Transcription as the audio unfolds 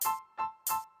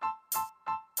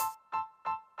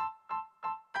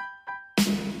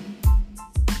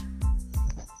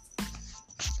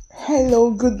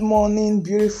Hello, good morning,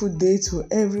 beautiful day to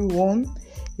everyone.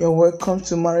 You're welcome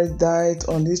to Married Diet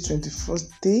on this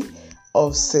 21st day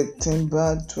of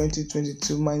September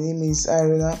 2022. My name is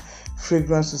Irena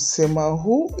Fragrance Usema.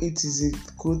 Who it is a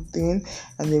good thing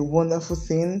and a wonderful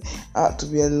thing to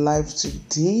be alive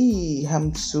today.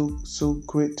 I'm so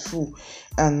grateful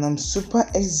and I'm super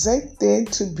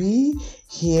excited to be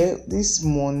here this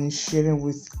morning sharing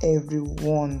with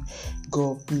everyone.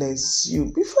 God bless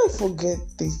you. Before I forget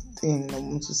this thing I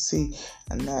want to say,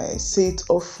 and I say it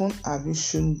often, have you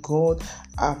shown God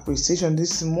appreciation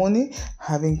this morning,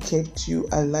 having kept you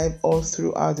alive all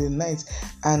throughout the night?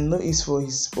 And know it's for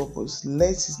His purpose.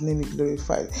 Let His name be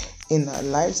glorified in our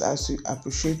lives as we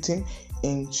appreciate Him.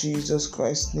 In Jesus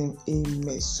Christ's name,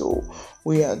 amen. So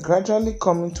we are gradually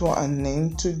coming to an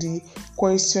end to the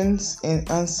questions and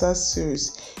answers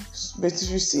series. But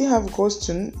if you still have a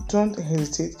question, don't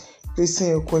hesitate. Please send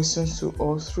your questions to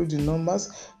us through the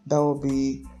numbers that will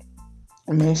be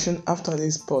mentioned after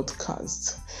this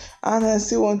podcast. And I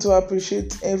still want to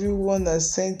appreciate everyone that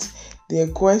sent their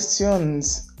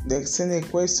questions. They sent a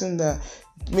question that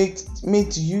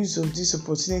made use of this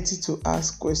opportunity to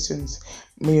ask questions.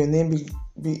 May your name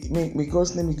may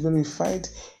God's name be glorified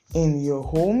in your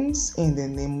homes in the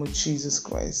name of Jesus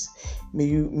Christ. May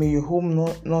your home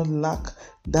not lack.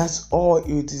 That's all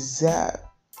you desire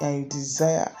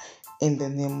in the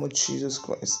name of Jesus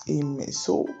Christ. Amen.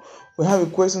 So we have a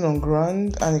question on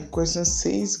ground, and the question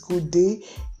says, "Good day,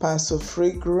 Pastor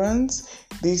Fragrance.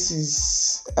 This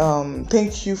is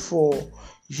thank you for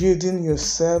yielding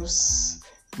yourselves,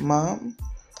 ma'am.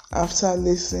 After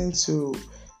listening to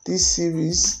this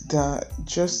series that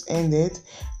just ended,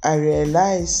 I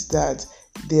realized that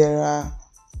there are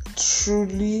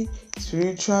truly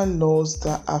spiritual laws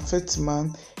that affect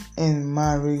man and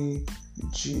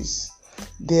marriages.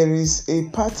 There is a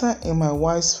pattern in my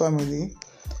wife's family.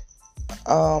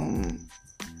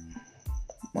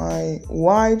 My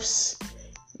wife's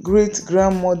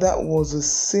great-grandmother was a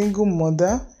single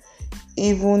mother,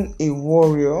 even a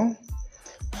warrior.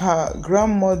 Her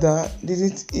grandmother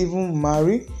didn't even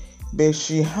marry, but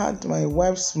she had my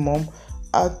wife's mom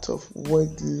out of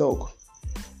wedlock.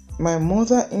 My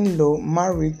mother-in-law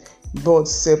married but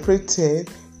separated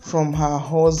from her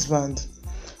husband.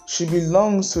 She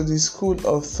belongs to the school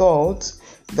of thought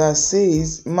that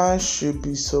says man should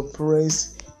be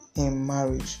suppressed in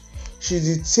marriage. She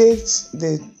dictates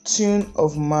the tune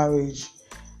of marriage.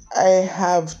 I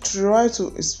have tried to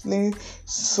explain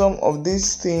some of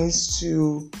these things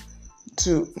to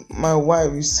my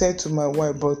wife. We said to my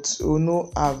wife, but to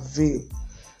no avail.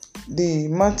 The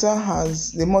mother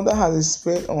has a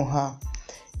spell on her.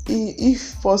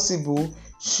 If possible,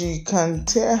 she can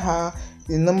tell her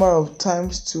the number of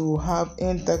times to have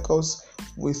intercourse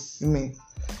with me.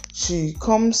 She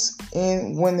comes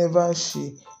in whenever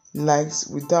she likes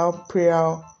without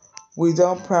prior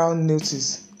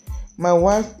notice. My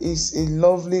wife is a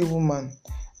lovely woman.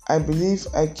 I believe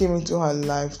I came into her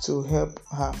life to help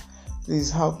her.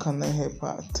 Please, how can I help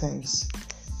her? Thanks.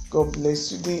 God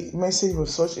bless you. The message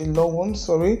was such a long one.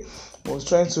 Sorry, I was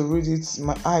trying to read it.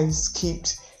 My eyes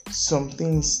skipped some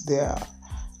things there.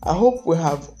 I hope we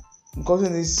have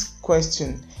gotten this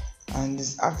question and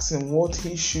is asking what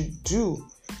he should do.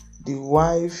 The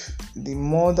wife, the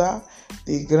mother,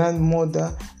 the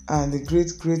grandmother, and the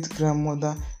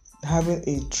great-great-grandmother having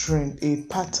a trend, a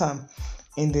pattern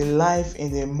in the life,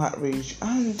 in the marriage.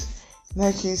 And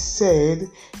like he said,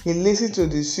 he listened to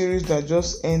the series that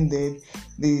just ended,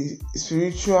 the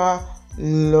spiritual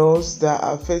laws that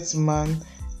affect man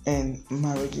and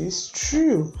marriage. It's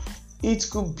true. It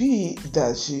could be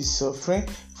that she's suffering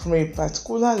from a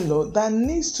particular law that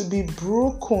needs to be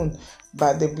broken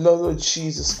by the blood of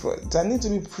Jesus Christ, that needs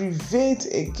to be prevailed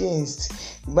against.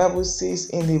 The Bible says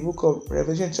in the book of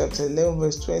Revelation chapter 11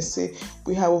 verse 20, say,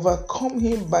 we have overcome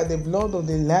him by the blood of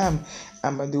the Lamb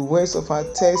and by the words of our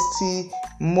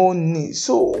testimony.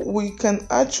 So we can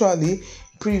actually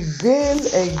prevail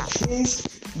against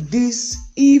this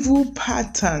evil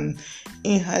pattern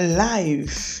in her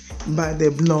life by the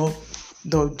blood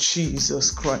of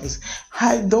Jesus Christ.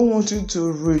 I don't want you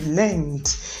to relent.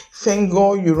 Thank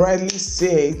God you rightly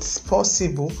say it's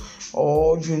possible,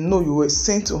 or you were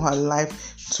sent to her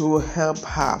life to help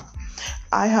her.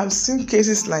 I have seen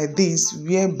cases like this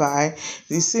whereby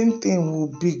the same thing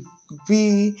will be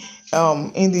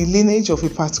in the lineage of a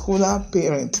particular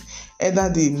parent, either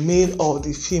the male or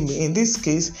the female. In this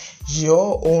case,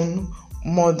 your own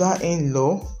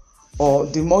mother-in-law or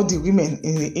the more the women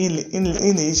in the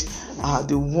lineage are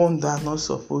the ones that are not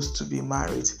supposed to be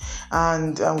married.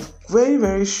 And I'm very,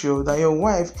 very sure that your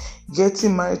wife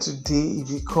getting married today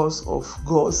is because of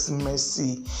God's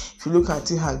mercy. If you look at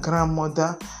it, her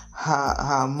grandmother,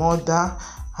 her mother,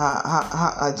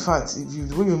 in fact,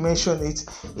 when you mention it,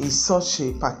 is such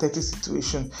a pathetic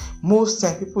situation. Most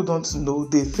time people don't know,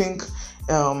 they think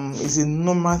it's a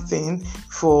normal thing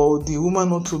for the woman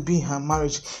not to be in her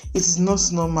marriage. It is not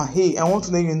normal. Hey, I want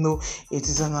to let you know it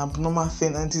is an abnormal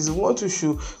thing, and it is what you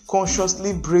should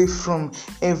consciously break from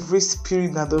every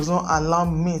spirit that does not allow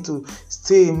me to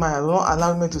stay in my, not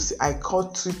allow me to say, I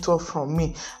cut it off from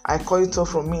me. I cut it off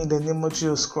from me in the name of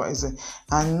Jesus Christ.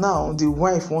 And now the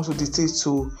wife wants to dictate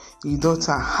to the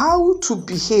daughter how to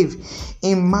behave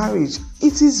in marriage.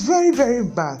 It is very, very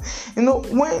bad.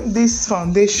 When this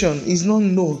foundation is not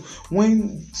known,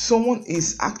 when someone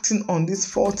is acting on this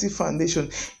faulty foundation,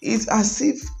 it's as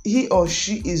if he or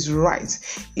she is right.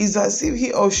 It's as if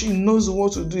he or she knows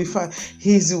what to do. In fact,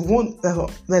 he's the one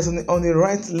that's on the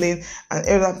right lane, and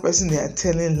every other person they are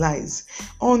telling lies.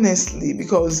 Honestly,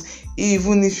 because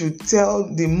even if you tell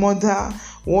the mother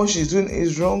what she's doing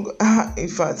is wrong, in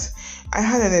fact, I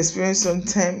had an experience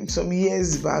some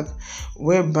years back,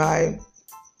 whereby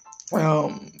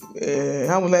how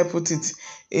would I put it?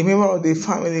 A member of the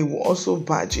family was also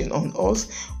barging on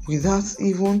us without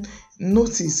even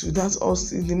notice, without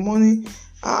us in the morning.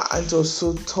 It was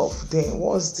so tough then.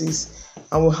 What's this?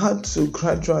 And we had to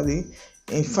gradually,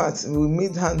 in fact, we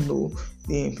made her know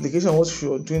the implication of what she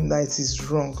was doing, that it is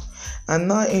wrong. And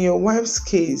now in your wife's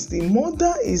case, the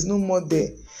mother is no more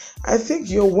there. I think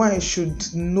your wife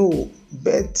should know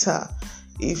better.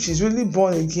 If she's really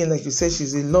born again, like you said,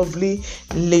 she's a lovely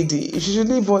lady. If she's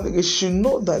really born again, she should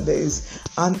know that there is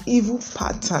an evil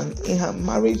pattern in her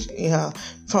marriage, in her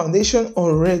foundation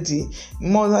already.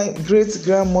 Mother,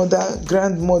 great-grandmother,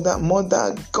 grandmother,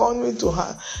 mother gone into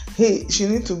her. Hey, she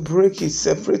needs to break it,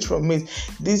 separate from it.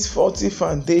 This faulty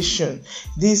foundation,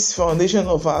 this foundation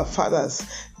of our fathers,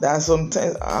 that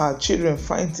sometimes our children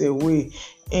find their way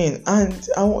in. And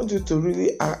I want you to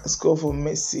really ask God for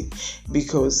mercy,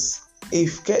 because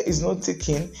if care is not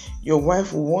taken, your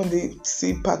wife will one day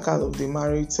see pack out of the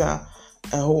marital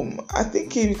home. I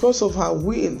think because of her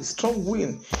will, strong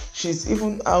will, she's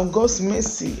even God's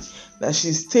mercy that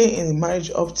she's staying in the marriage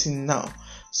up till now.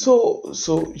 So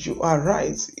you are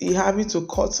right. Having to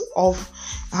cut off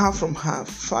her from her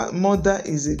mother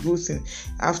is a good thing.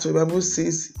 After the Bible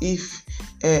says, if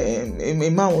a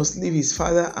man must leave his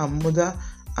father and mother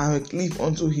and cleave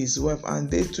unto his wife,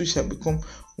 and they two shall become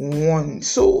one.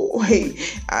 So hey,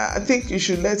 I think you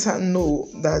should let her know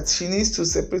that she needs to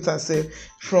separate herself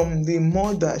from the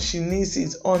mother. She needs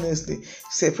it honestly.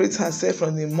 Separate herself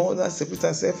from the mother, separate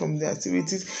herself from the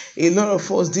activities. A lot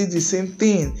of us did the same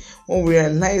thing when we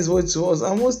realized what it was,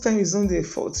 and most times it's not their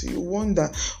fault. You wonder,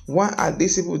 why are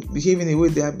these people behaving the way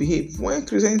they are behaving? When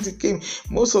Christianity came,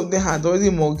 most of them had already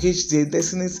mortgaged their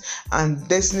destinies, and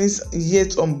destinies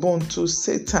yet unborn to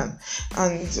Satan.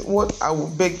 And what I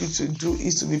would beg you to do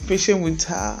is to be patient with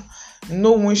her.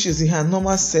 Know when she's in her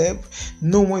normal self.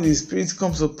 Know when the spirit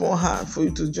comes upon her, for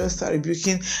you to just start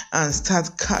rebuking and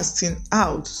start casting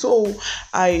out. So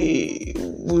I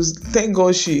was thank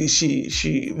God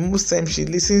she most times she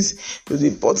listens to the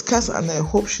podcast, and I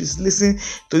hope she's listening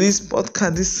to this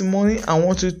podcast this morning. I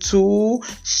want you to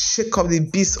shake up the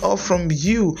beast off from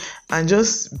you and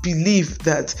just believe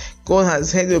that God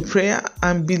has heard your prayer,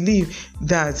 and believe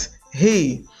that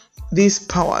hey, these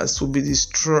powers will be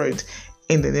destroyed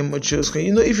in the name of Jesus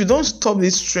Christ. If you don't stop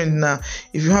this trend now,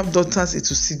 if you have daughters, it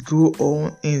will still go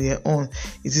on in their own.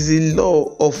 It is a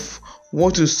law of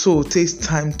what you sow takes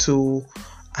time to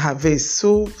harvest.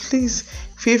 So please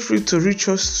feel free to reach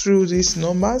us through these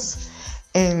numbers,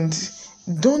 and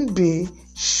don't be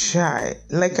shy.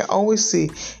 Like I always say,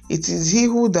 it is he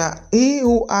who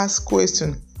asks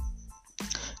questions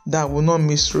that will not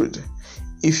miss road.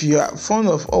 If you are fond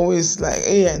of always like,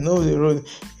 hey, I know the road,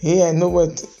 hey, I know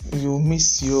what, you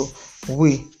miss your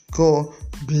way. God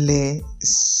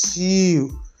bless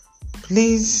you.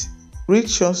 Please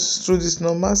reach us through these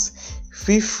numbers.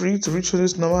 Feel free to reach us through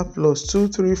this number,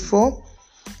 +234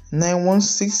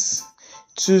 916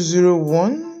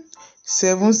 201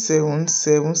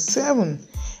 7777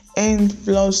 and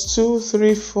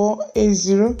 +234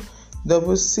 80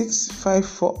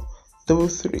 6654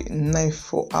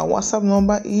 3394. Our WhatsApp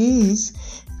number is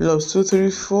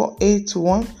 +234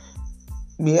 81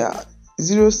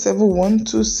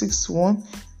 071261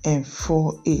 and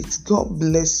 48. God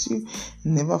bless you.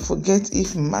 Never forget,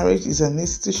 if marriage is an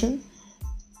institution,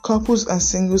 couples and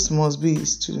singles must be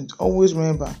students. Always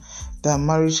remember that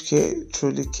marriage care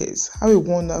truly cares. Have a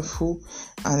wonderful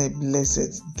and a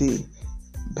blessed day.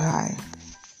 Bye.